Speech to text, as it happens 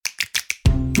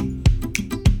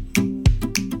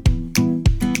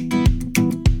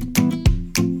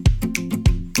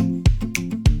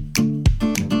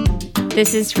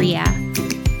This is Rhea.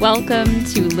 Welcome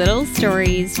to Little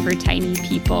Stories for Tiny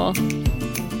People.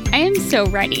 I am so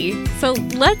ready, so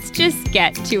let's just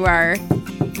get to our...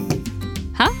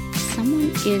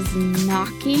 Someone is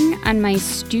knocking on my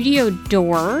studio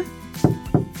door.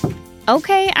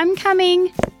 Okay, I'm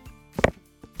coming.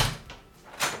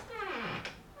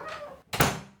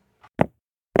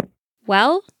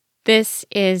 Well, this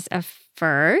is a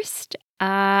first.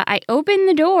 I opened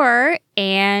the door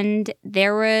and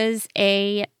there was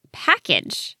a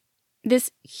package. This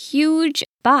huge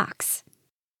box.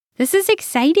 This is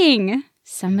exciting.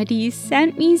 Somebody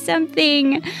sent me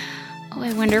something. Oh,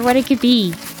 I wonder what it could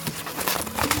be.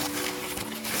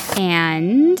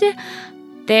 And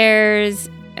there's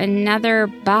another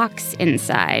box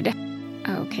inside.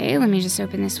 Okay, let me just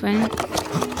open this one.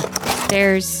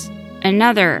 There's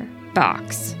another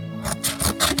box.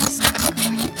 What's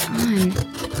going on?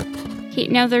 Okay,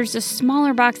 now there's a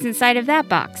smaller box inside of that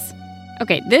box.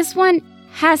 Okay, this one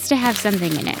has to have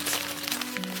something in it.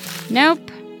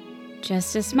 Nope.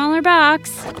 Just a smaller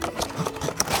box.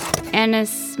 And a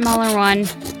smaller one.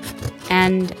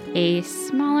 And a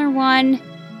smaller one.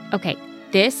 Okay,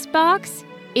 this box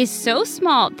is so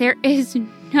small, there is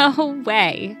no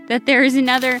way that there is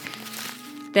another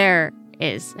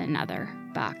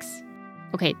box.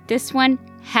 Okay, this one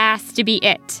has to be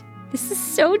it. This is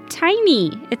so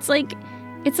tiny. It's like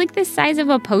the size of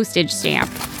a postage stamp.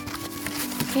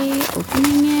 Okay,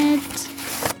 opening it.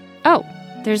 Oh,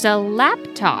 there's a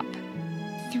laptop.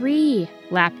 3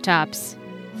 laptops.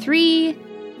 3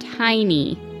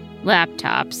 tiny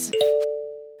laptops.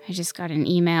 I just got an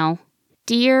email.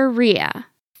 Dear Rhea,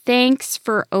 thanks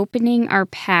for opening our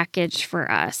package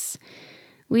for us.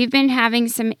 We've been having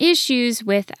some issues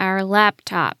with our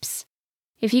laptops.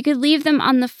 If you could leave them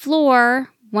on the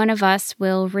floor, one of us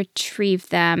will retrieve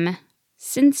them.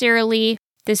 Sincerely,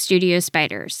 the Studio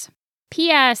Spiders.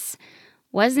 P.S.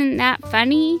 Wasn't that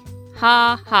funny?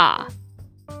 Ha ha.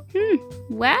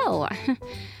 Well,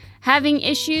 having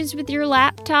issues with your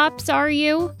laptops, are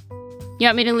you? You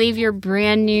want me to leave your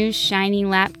brand new shiny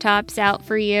laptops out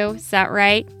for you? Is that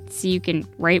right? So you can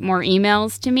write more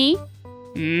emails to me?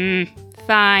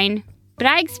 Fine. But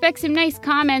I expect some nice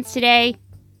comments today.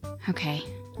 Okay,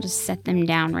 I'll just set them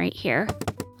down right here.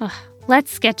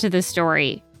 Let's get to the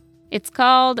story. It's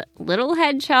called Little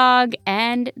Hedgehog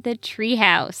and the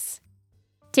Treehouse.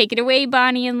 Take it away,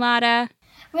 Bonnie and Lotta.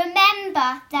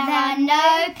 Remember, there are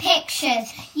no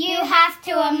pictures. You have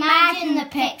to imagine the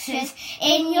pictures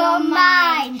in your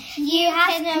mind. You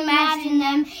have to imagine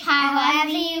them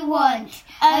however you want.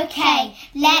 Okay,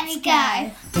 let's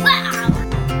go. Wow!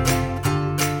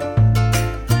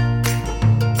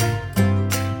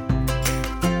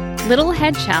 Little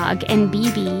Hedgehog and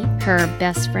Bibi, her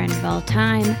best friend of all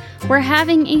time, were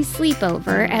having a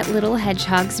sleepover at Little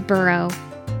Hedgehog's burrow.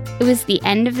 It was the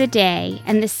end of the day,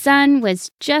 and the sun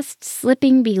was just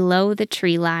slipping below the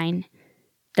tree line.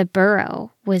 The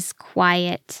burrow was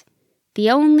quiet. The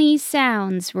only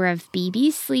sounds were of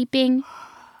Bibi sleeping,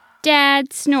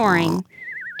 Dad snoring,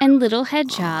 and Little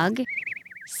Hedgehog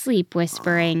sleep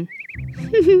whispering.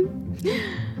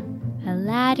 A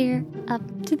ladder up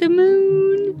to the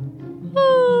moon.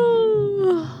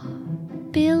 Oh,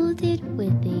 builded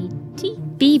with a teeth.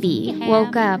 Bibi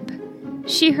woke up.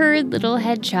 She heard Little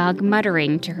Hedgehog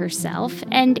muttering to herself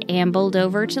and ambled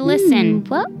over to listen.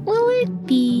 What will it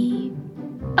be?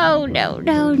 Oh, no,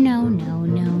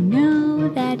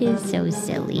 that is so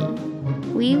silly.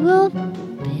 We will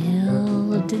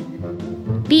build.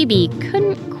 Bibi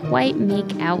couldn't quite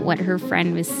make out what her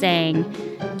friend was saying.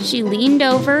 She leaned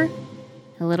over,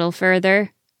 a little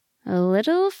further,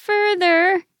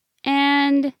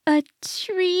 and a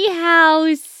tree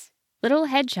house. Little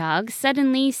Hedgehog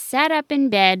suddenly sat up in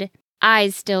bed,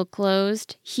 eyes still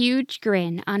closed, huge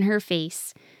grin on her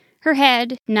face. Her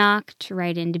head knocked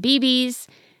right into Bibi's,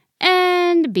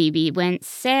 and Bibi went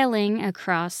sailing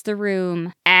across the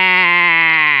room.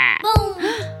 Ah! Boom!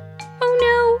 Oh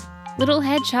no! Little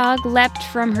Hedgehog leapt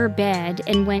from her bed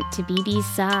and went to Bibi's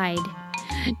side.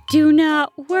 Do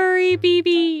not worry,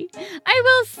 Bibi. I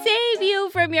will save you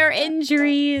from your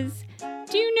injuries.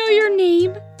 Do you know your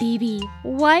name, Bibi?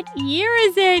 What year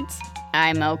is it?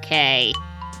 I'm okay.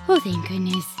 Oh, thank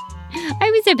goodness. I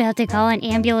was about to call an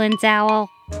ambulance, Owl.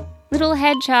 Little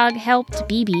Hedgehog helped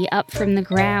Bibi up from the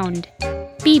ground.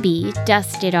 Bibi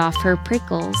dusted off her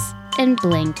prickles and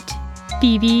blinked.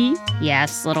 Bibi?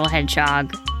 Yes, Little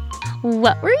Hedgehog.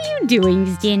 What were you doing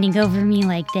standing over me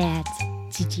like that?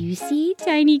 Did you see,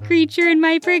 tiny creature in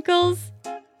my prickles?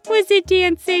 Was it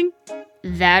dancing?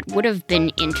 That would have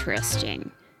been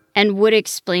interesting, and would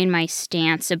explain my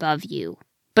stance above you.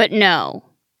 But no,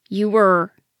 you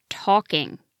were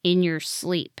talking in your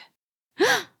sleep.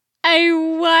 I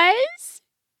was?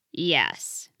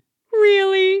 Yes.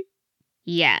 Really?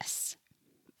 Yes.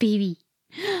 Baby,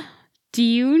 do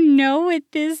you know what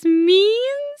this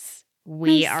means?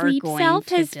 We My are sleep going self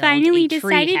to has build finally a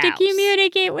decided to treehouse.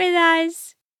 communicate with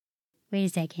us. Wait a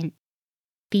second.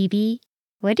 Baby,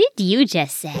 what did you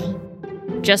just say?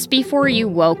 Just before you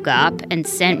woke up and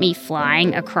sent me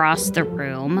flying across the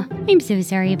room. I'm so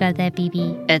sorry about that,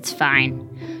 baby. It's fine.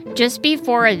 Just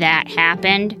before that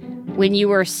happened, when you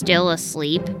were still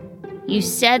asleep, you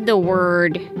said the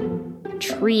word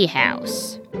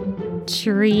treehouse.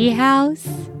 Treehouse?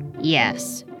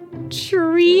 Yes.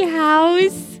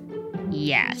 Treehouse?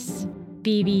 Yes.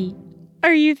 Baby,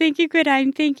 are you thinking what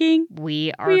I'm thinking?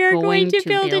 We are going to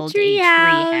build a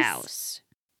treehouse.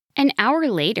 An hour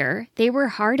later, they were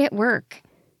hard at work.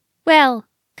 Well,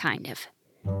 kind of.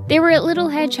 They were at Little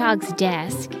Hedgehog's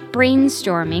desk,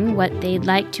 brainstorming what they'd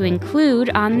like to include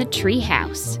on the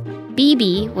treehouse.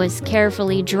 BB was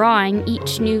carefully drawing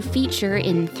each new feature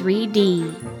in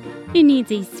 3D. It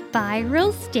needs a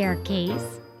spiral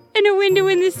staircase and a window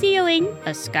in the ceiling.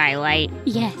 A skylight.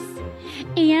 Yes,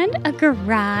 and a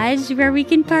garage where we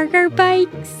can park our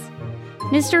bikes.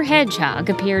 Mr. Hedgehog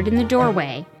appeared in the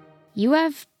doorway. You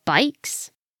have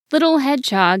bikes? Little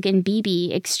Hedgehog and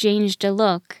BB exchanged a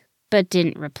look, but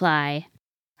didn't reply.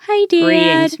 Hi, Dad.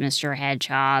 Greetings, Mr.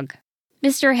 Hedgehog.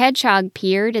 Mr. Hedgehog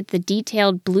peered at the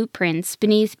detailed blueprints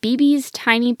beneath BB's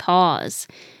tiny paws.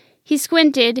 He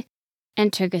squinted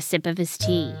and took a sip of his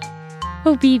tea.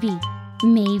 Oh, BB,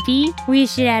 maybe we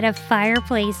should add a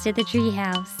fireplace to the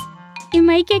treehouse. It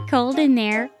might get cold in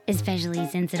there, especially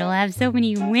since it'll have so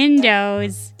many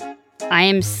windows. I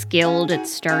am skilled at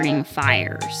starting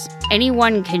fires.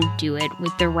 Anyone can do it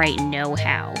with the right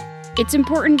know-how. It's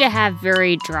important to have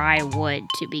very dry wood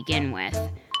to begin with.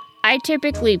 I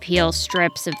typically peel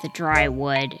strips of the dry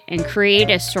wood and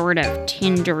create a sort of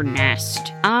tinder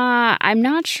nest. I'm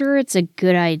not sure it's a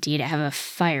good idea to have a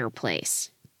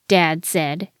fireplace, Dad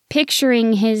said,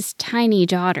 picturing his tiny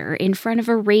daughter in front of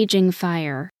a raging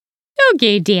fire.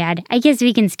 Okay, Dad, I guess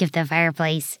we can skip the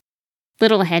fireplace.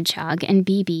 Little Hedgehog and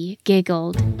BB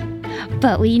giggled.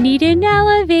 But we need an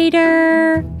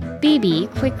elevator.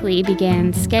 BB quickly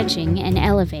began sketching an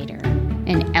elevator.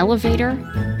 An elevator?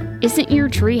 Isn't your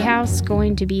treehouse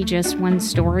going to be just one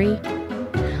story?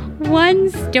 One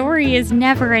story is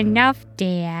never enough,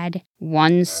 Dad.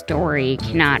 One story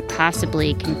cannot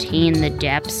possibly contain the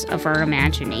depths of our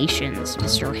imaginations,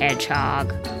 Mr.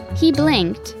 Hedgehog. He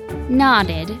blinked,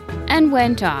 nodded, and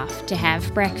went off to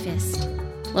have breakfast.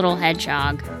 Little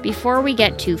Hedgehog, before we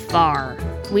get too far,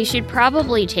 we should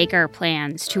probably take our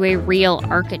plans to a real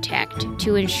architect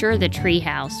to ensure the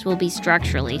treehouse will be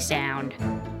structurally sound.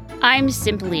 I'm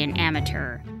simply an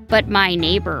amateur, but my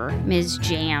neighbor, Ms.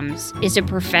 Jams, is a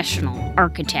professional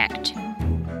architect.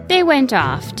 They went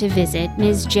off to visit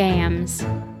Ms. Jams.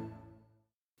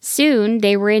 Soon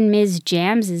they were in Ms.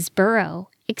 Jams's burrow,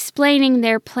 explaining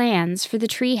their plans for the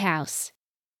treehouse.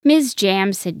 Ms.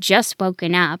 Jams had just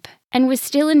woken up and was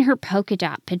still in her polka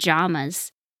dot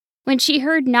pajamas. When she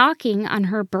heard knocking on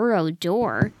her burrow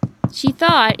door, she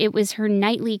thought it was her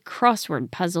nightly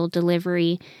crossword puzzle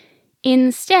delivery.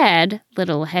 Instead,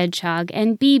 Little Hedgehog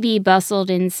and BB bustled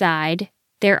inside,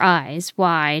 their eyes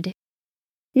wide.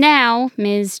 Now,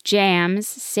 Ms. Jams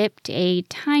sipped a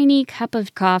tiny cup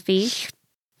of coffee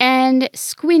and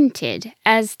squinted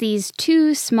as these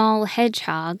two small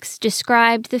hedgehogs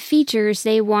described the features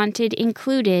they wanted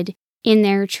included in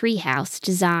their treehouse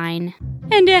design.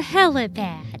 And a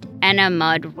helipad. And a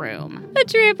mud room. A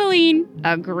trampoline.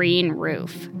 A green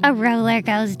roof. A roller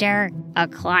coaster. A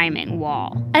climbing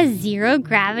wall. A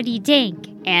zero-gravity tank.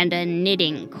 And a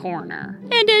knitting corner.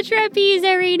 And a trapeze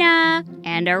arena.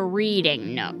 And a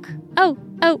reading nook. Oh,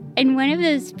 and one of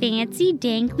those fancy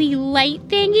dangly light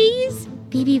thingies?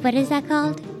 BB, what is that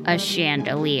called? A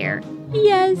chandelier.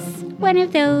 Yes, one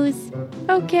of those.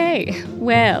 Okay,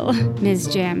 well, Ms.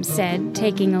 Jam said,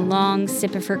 taking a long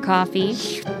sip of her coffee.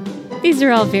 These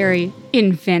are all very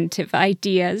inventive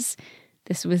ideas.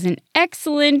 This was an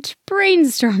excellent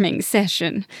brainstorming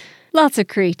session. Lots of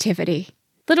creativity.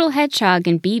 Little Hedgehog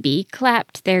and BB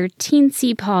clapped their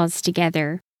teensy paws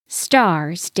together.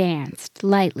 Stars danced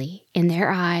lightly in their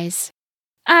eyes.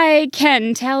 I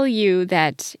can tell you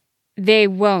that they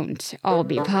won't all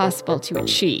be possible to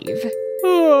achieve.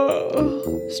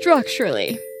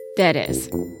 Structurally, that is.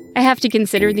 I have to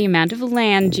consider the amount of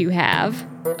land you have.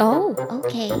 Oh,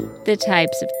 okay. The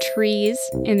types of trees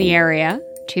in the area.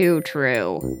 Too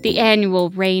true. The annual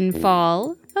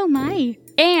rainfall. Oh my.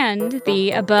 And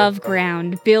the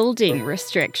above-ground building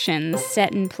restrictions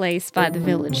set in place by the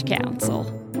village council.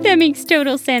 That makes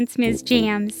total sense, Ms.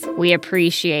 Jams. We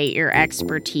appreciate your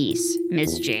expertise,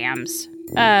 Ms. Jams.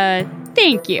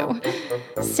 Thank you.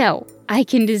 So, I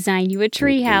can design you a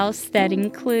treehouse that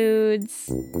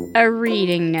includes a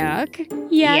reading nook.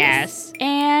 Yes.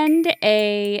 And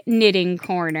a knitting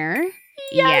corner.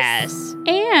 Yes.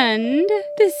 And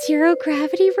the zero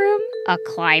gravity room. A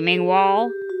climbing wall.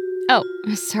 Oh,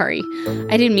 sorry.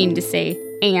 I didn't mean to say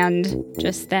 "and"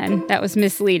 just then. That was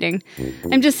misleading.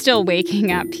 I'm just still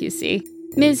waking up, you see.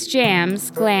 Ms.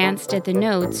 Jams glanced at the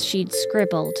notes she'd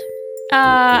scribbled.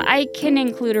 I can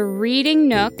include a reading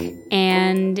nook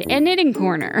and a knitting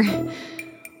corner.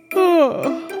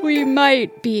 We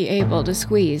might be able to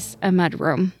squeeze a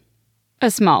mudroom. A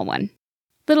small one.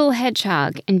 Little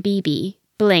Hedgehog and BB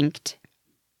blinked.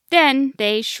 Then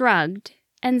they shrugged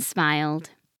and smiled.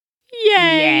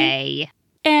 Yay!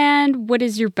 And what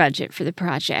is your budget for the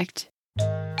project?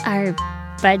 Our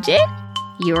budget?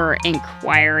 You're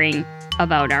inquiring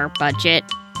about our budget?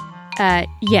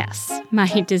 Yes. My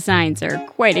designs are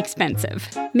quite expensive.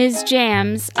 Ms.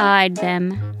 Jams eyed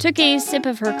them, took a sip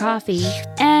of her coffee,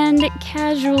 and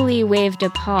casually waved a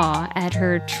paw at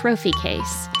her trophy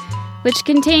case, which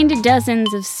contained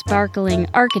dozens of sparkling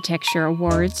architecture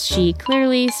awards she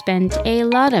clearly spent a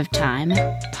lot of time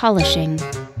polishing.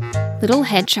 Little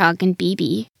Hedgehog and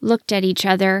BB looked at each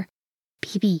other.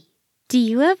 BB, do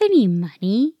you have any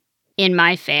money? In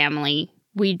my family,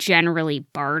 we generally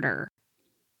barter.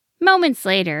 Moments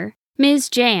later, Ms.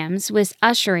 Jams was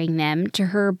ushering them to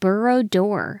her burrow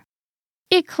door.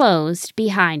 It closed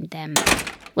behind them.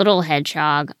 Little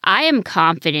Hedgehog, I am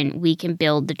confident we can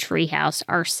build the treehouse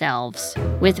ourselves.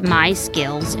 With my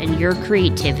skills and your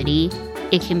creativity,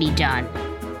 it can be done.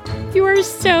 You are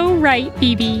so right,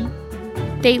 BB.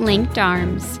 They linked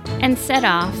arms and set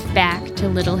off back to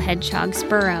Little Hedgehog's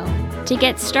burrow to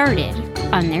get started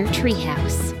on their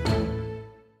treehouse.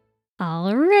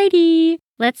 Alrighty,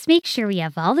 let's make sure we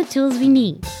have all the tools we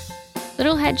need.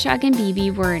 Little Hedgehog and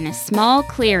BB were in a small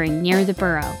clearing near the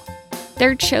burrow.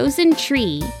 Their chosen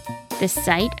tree, the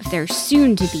site of their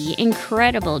soon-to-be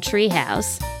incredible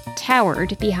treehouse,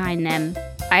 towered behind them.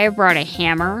 I have brought a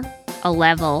hammer, a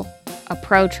level, a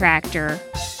protractor,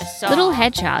 a saw, Little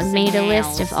Hedgehog made a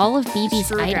nails, list of all of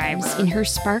BB's items in her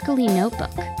sparkly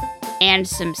notebook. And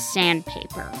some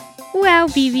sandpaper. Wow,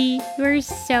 BB, you're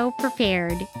so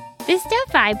prepared. The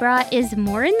stuff I brought is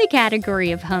more in the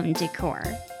category of home decor,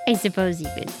 I suppose you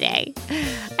could say.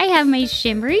 I have my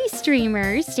shimmery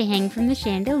streamers to hang from the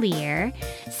chandelier,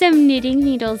 some knitting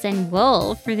needles and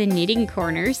wool for the knitting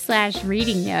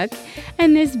corner/reading nook,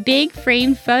 and this big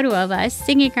framed photo of us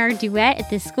singing our duet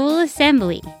at the school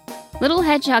assembly. Little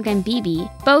Hedgehog and BB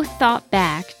both thought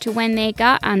back to when they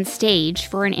got on stage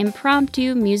for an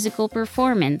impromptu musical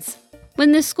performance,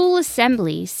 when the school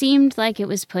assembly seemed like it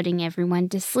was putting everyone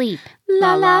to sleep.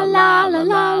 La la la la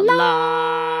la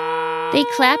la. They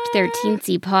clapped their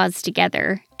teensy paws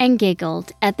together and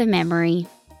giggled at the memory.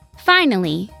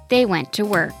 Finally, they went to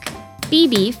work.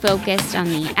 BB focused on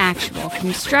the actual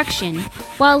construction,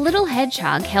 while Little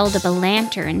Hedgehog held up a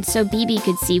lantern so BB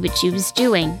could see what she was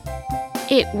doing.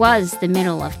 It was the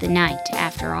middle of the night,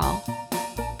 after all.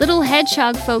 Little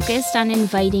Hedgehog focused on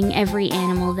inviting every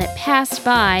animal that passed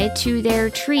by to their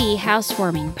tree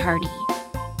housewarming party.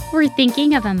 We're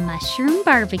thinking of a mushroom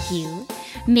barbecue,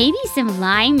 maybe some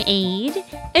limeade,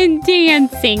 And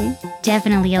dancing.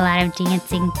 definitely a lot of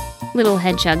dancing. Little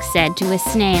Hedgehog said to a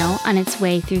snail on its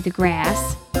way through the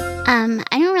grass. I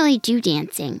don't really do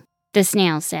dancing. The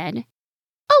snail said.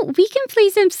 Oh, we can play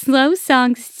some slow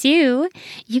songs too.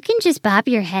 You can just bob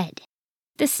your head.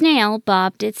 The snail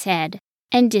bobbed its head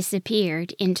and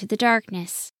disappeared into the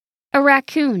darkness. A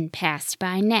raccoon passed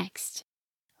by next.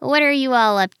 What are you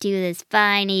all up to this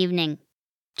fine evening?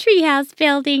 Treehouse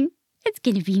building. It's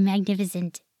going to be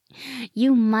magnificent.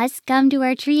 You must come to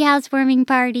our treehouse warming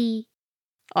party.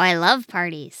 Oh, I love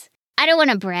parties. I don't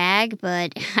want to brag,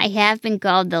 but I have been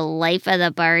called the life of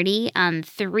the party on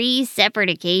 3 separate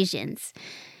occasions.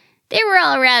 They were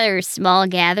all rather small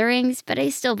gatherings, but I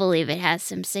still believe it has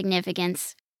some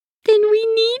significance. Then we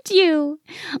need you.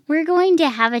 We're going to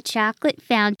have a chocolate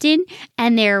fountain,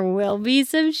 and there will be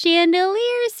some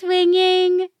chandelier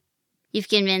swinging. You've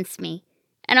convinced me,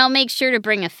 and I'll make sure to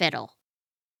bring a fiddle.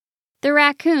 The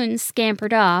raccoon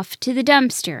scampered off to the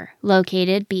dumpster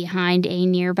located behind a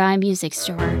nearby music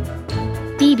store.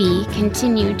 BB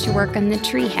continued to work on the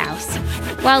treehouse,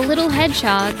 while Little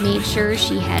Hedgehog made sure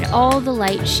she had all the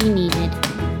light she needed.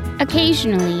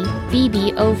 Occasionally,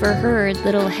 BB overheard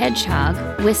Little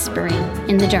Hedgehog whispering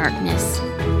in the darkness.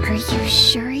 Are you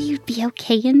sure you'd be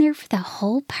okay in there for the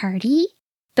whole party?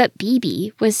 But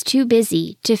Bibi was too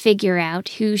busy to figure out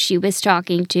who she was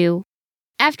talking to.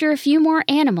 After a few more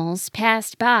animals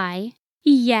passed by,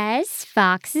 "Yes,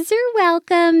 foxes are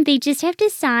welcome. They just have to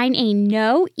sign a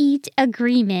no-eat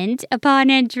agreement upon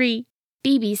entry."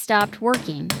 Bibi stopped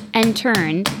working and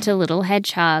turned to Little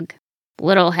Hedgehog.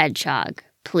 "Little Hedgehog,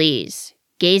 please,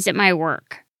 gaze at my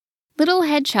work." Little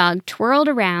Hedgehog twirled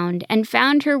around and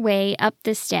found her way up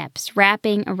the steps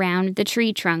wrapping around the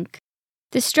tree trunk.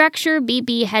 The structure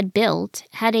Bibi had built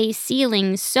had a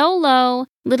ceiling so low,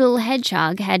 Little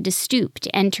Hedgehog had to stoop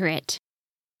to enter it.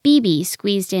 Bibi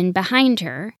squeezed in behind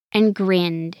her and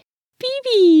grinned.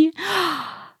 "Bibi,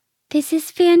 this is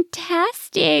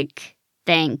fantastic."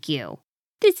 "Thank you."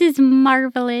 "This is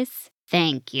marvelous."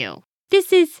 "Thank you."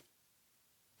 "This is..."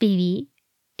 "Bibi,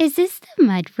 is this the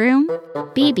mudroom?"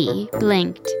 Bibi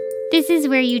blinked. "This is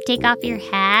where you take off your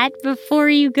hat before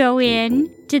you go in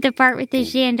to the part with the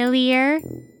chandelier.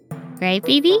 Right,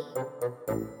 Bibi?"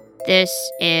 This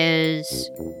is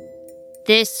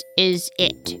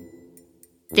it.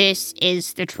 This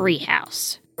is the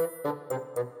treehouse."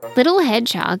 Little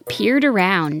Hedgehog peered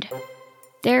around.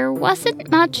 There wasn't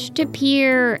much to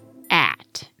peer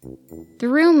at. The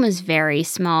room was very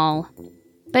small.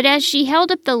 But as she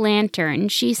held up the lantern,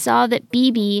 she saw that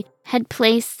Bibi had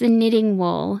placed the knitting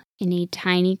wool in a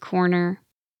tiny corner.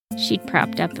 She'd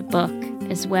propped up a book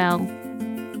as well.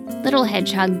 Little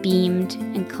Hedgehog beamed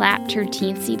and clapped her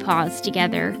teensy paws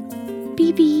together.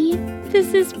 "Bibi,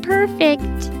 this is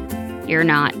perfect." "You're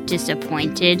not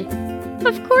disappointed?"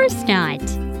 "Of course not."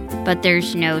 "But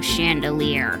there's no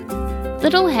chandelier."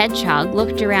 Little Hedgehog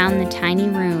looked around the tiny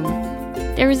room.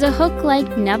 There was a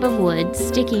hook-like nub of wood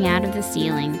sticking out of the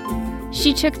ceiling.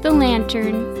 She took the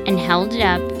lantern and held it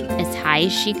up as high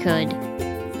as she could.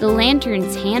 The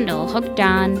lantern's handle hooked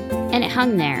on, and it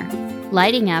hung there,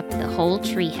 lighting up the whole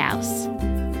treehouse.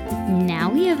 "Now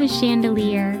we have a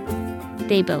chandelier."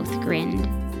 They both grinned.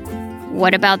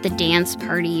 "What about the dance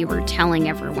party you were telling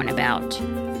everyone about?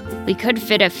 We could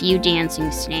fit a few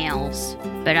dancing snails,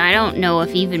 but I don't know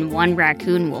if even one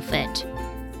raccoon will fit."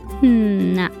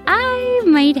 I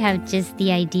might have just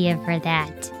the idea for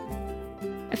that."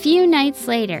 A few nights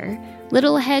later,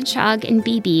 Little Hedgehog and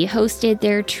Bibi hosted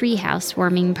their treehouse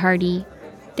warming party.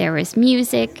 There was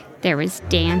music, there was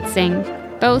dancing,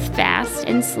 both fast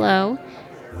and slow.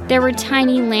 There were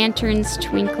tiny lanterns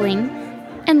twinkling,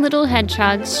 and Little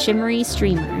Hedgehog's shimmery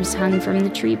streamers hung from the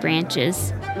tree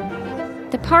branches.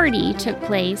 The party took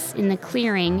place in the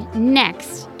clearing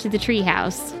next to the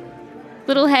treehouse.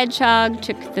 Little Hedgehog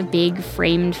took the big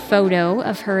framed photo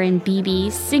of her and Bibi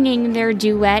singing their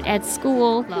duet at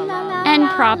school and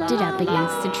propped it up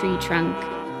against the tree trunk.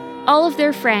 All of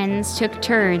their friends took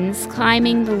turns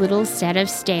climbing the little set of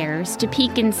stairs to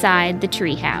peek inside the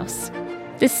treehouse.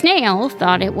 The snail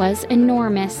thought it was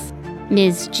enormous.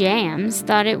 Ms. Jams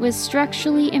thought it was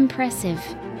structurally impressive.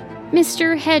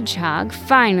 Mr. Hedgehog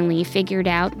finally figured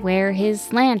out where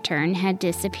his lantern had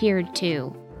disappeared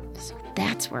to. So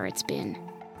that's where it's been.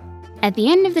 At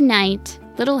the end of the night,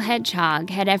 Little Hedgehog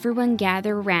had everyone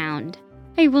gather around.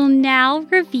 "I will now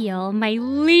reveal my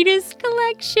latest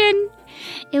collection.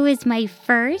 It was my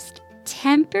first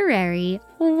temporary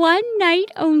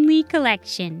one-night-only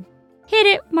collection. Hit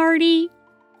it, Marty."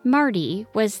 Marty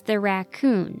was the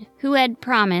raccoon who had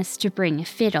promised to bring a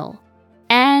fiddle.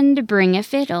 And bring a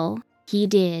fiddle he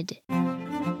did.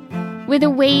 With a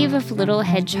wave of Little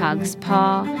Hedgehog's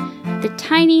paw, the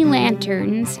tiny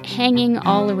lanterns hanging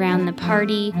all around the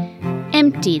party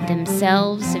emptied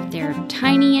themselves of their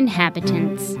tiny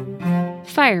inhabitants,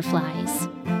 fireflies.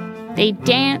 They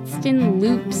danced in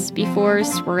loops before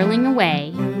swirling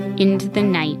away into the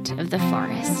night of the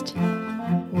forest.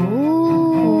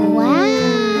 Ooh,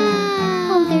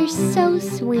 wow. Oh, they're so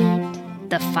sweet.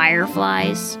 "The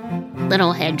fireflies?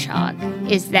 Little Hedgehog,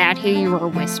 is that who you were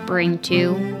whispering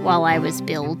to while I was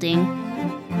building?"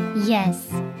 "Yes,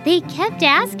 they kept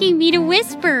asking me to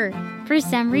whisper. For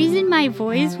some reason, my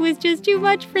voice was just too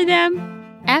much for them."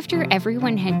 After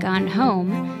everyone had gone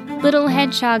home, Little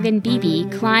Hedgehog and Bibi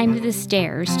climbed the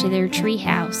stairs to their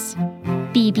treehouse.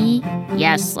 "Bibi?"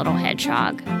 "Yes, Little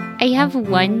Hedgehog." "I have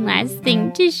one last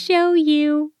thing to show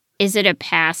you." "Is it a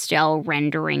pastel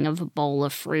rendering of a bowl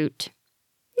of fruit?"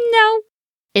 "No."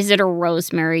 "Is it a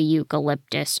rosemary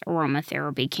eucalyptus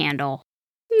aromatherapy candle?"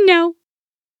 "No."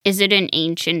 "Is it an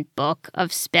ancient book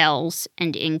of spells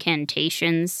and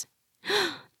incantations?"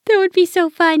 "That would be so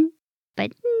fun.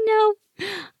 But no,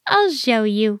 I'll show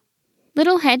you."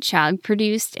 Little Hedgehog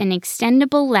produced an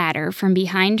extendable ladder from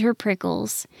behind her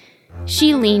prickles.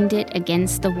 She leaned it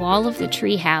against the wall of the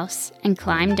treehouse and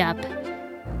climbed up.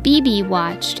 Bibi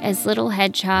watched as Little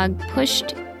Hedgehog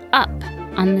pushed up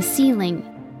on the ceiling,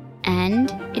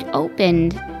 and it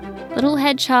opened. Little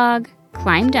Hedgehog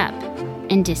climbed up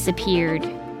and disappeared.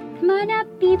 Come on up,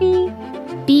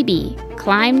 BB. BB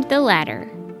climbed the ladder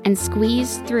and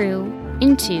squeezed through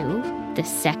into the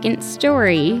second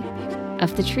story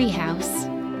of the treehouse.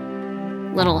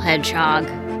 Little Hedgehog,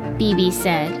 BB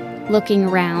said, looking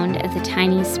around at the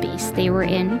tiny space they were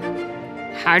in.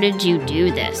 How did you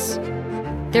do this?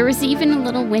 There was even a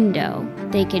little window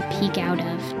they could peek out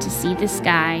of to see the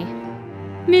sky.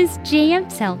 Miss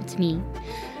Jams helped me.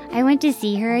 I went to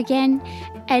see her again,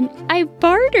 and I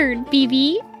bartered,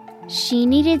 BB. She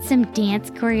needed some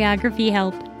dance choreography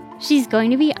help. She's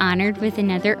going to be honored with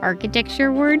another architecture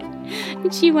award,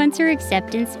 and she wants her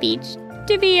acceptance speech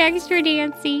to be extra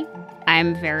dancey.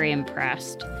 I'm very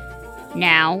impressed.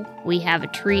 Now we have a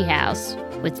treehouse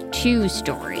with 2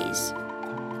 stories.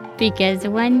 Because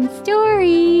one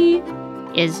story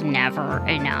is never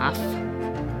enough.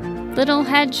 Little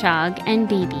Hedgehog and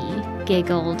BB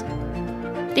giggled.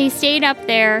 They stayed up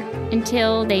there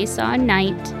until they saw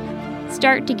night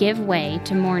start to give way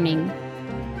to morning.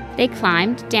 They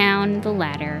climbed down the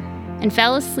ladder and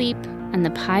fell asleep on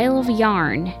the pile of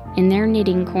yarn in their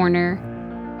knitting corner.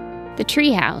 The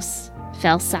treehouse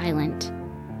fell silent,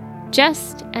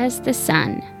 just as the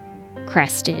sun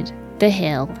crested the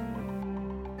hill.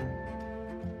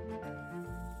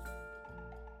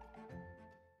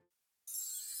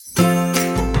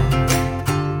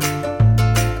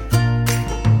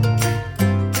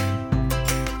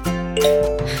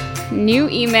 New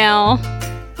email.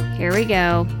 Here we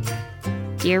go.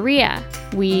 Dear Rhea,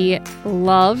 we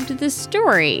loved the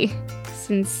story.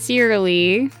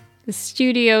 Sincerely, the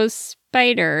studio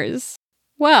spiders.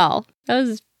 Well,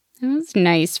 that was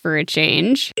nice for a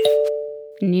change.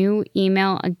 New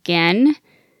email again.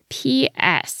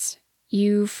 P.S.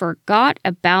 You forgot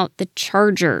about the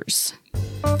chargers.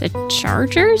 The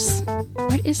chargers?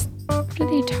 What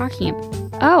are they talking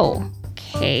about? Oh,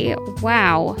 okay.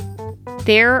 Wow.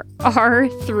 There are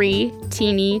 3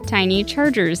 teeny tiny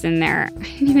chargers in there. I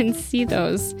didn't even see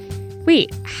those.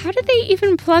 Wait, how did they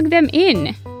even plug them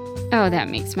in? Oh, that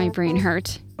makes my brain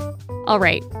hurt. All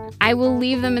right, I will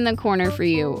leave them in the corner for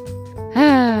you.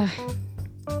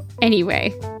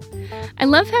 Anyway, I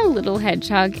love how Little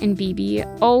Hedgehog and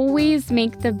BB always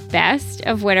make the best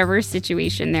of whatever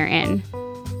situation they're in.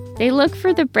 They look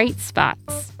for the bright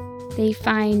spots. They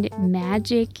find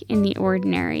magic in the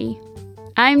ordinary.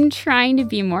 I'm trying to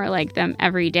be more like them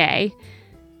every day.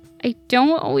 I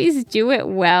don't always do it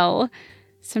well.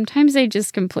 Sometimes I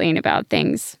just complain about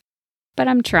things. But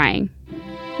I'm trying.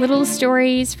 Little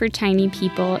Stories for Tiny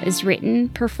People is written,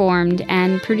 performed,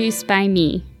 and produced by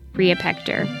me, Rhea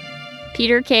Pector.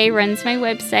 Peter Kay runs my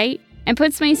website and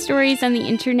puts my stories on the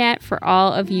internet for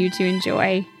all of you to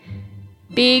enjoy.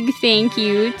 Big thank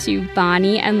you to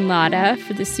Bonnie and Lotta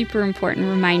for the super important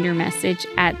reminder message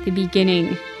at the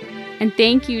beginning. And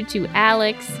thank you to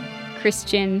Alex,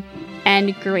 Christian,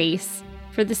 and Grace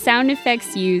for the sound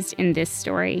effects used in this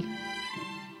story.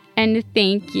 And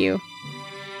thank you,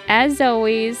 as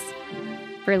always,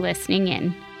 for listening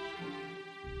in.